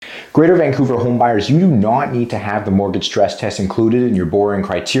Greater Vancouver homebuyers, you do not need to have the mortgage stress test included in your borrowing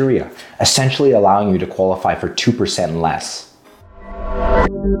criteria, essentially allowing you to qualify for 2% less.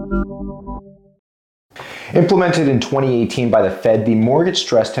 Implemented in 2018 by the Fed, the mortgage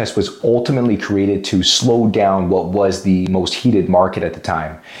stress test was ultimately created to slow down what was the most heated market at the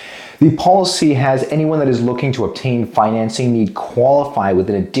time. The policy has anyone that is looking to obtain financing need qualify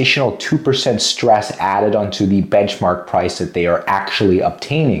with an additional 2% stress added onto the benchmark price that they are actually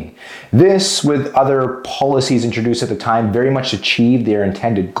obtaining. This, with other policies introduced at the time, very much achieved their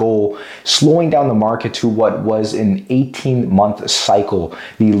intended goal, slowing down the market to what was an 18-month cycle,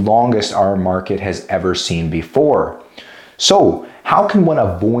 the longest our market has ever seen before. So, how can one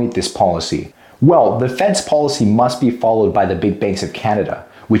avoid this policy? Well, the Fed's policy must be followed by the big banks of Canada,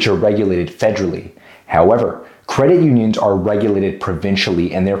 which are regulated federally. However, credit unions are regulated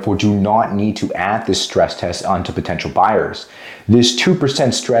provincially and therefore do not need to add this stress test onto potential buyers. This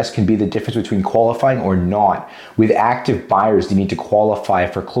 2% stress can be the difference between qualifying or not, with active buyers needing to qualify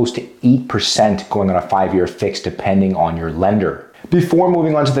for close to 8% going on a 5-year fix depending on your lender. Before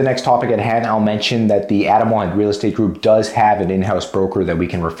moving on to the next topic at hand, I'll mention that the Adam Wahlin Real Estate Group does have an in-house broker that we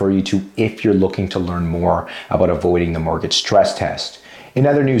can refer you to if you're looking to learn more about avoiding the mortgage stress test. In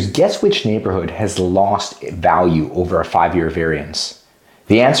other news, guess which neighborhood has lost value over a 5-year variance?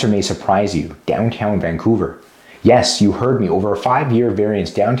 The answer may surprise you: downtown Vancouver. Yes, you heard me. Over a 5-year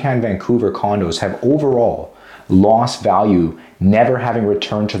variance, downtown Vancouver condos have overall lost value, never having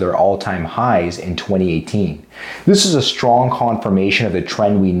returned to their all-time highs in 2018. This is a strong confirmation of the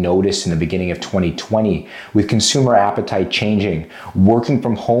trend we noticed in the beginning of 2020, with consumer appetite changing. Working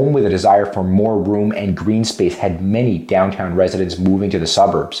from home with a desire for more room and green space had many downtown residents moving to the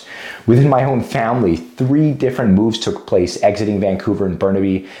suburbs. Within my own family, 3 different moves took place exiting Vancouver and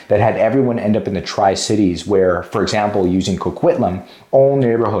Burnaby that had everyone end up in the Tri-Cities where, for example, using Coquitlam, all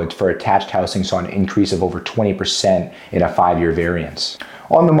neighborhoods for attached housing saw an increase of over 20% in a 5-year variance.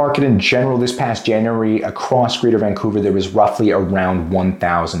 On the market in general, this past January, across Greater Vancouver, there was roughly around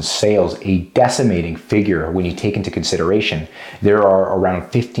 1,000 sales, a decimating figure when you take into consideration there are around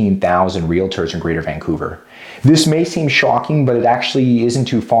 15,000 realtors in Greater Vancouver. This may seem shocking, but it actually isn't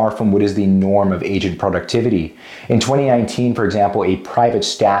too far from what is the norm of agent productivity. In 2019, for example, a private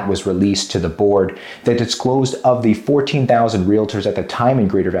stat was released to the board that disclosed of the 14,000 realtors at the time in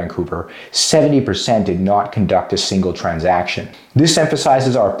Greater Vancouver, 70% did not conduct a single transaction. This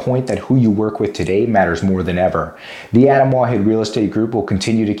emphasizes our point that who you work with today matters more than ever. The Adam Wahlin Real Estate Group will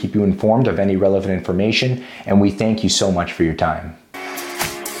continue to keep you informed of any relevant information, and we thank you so much for your time.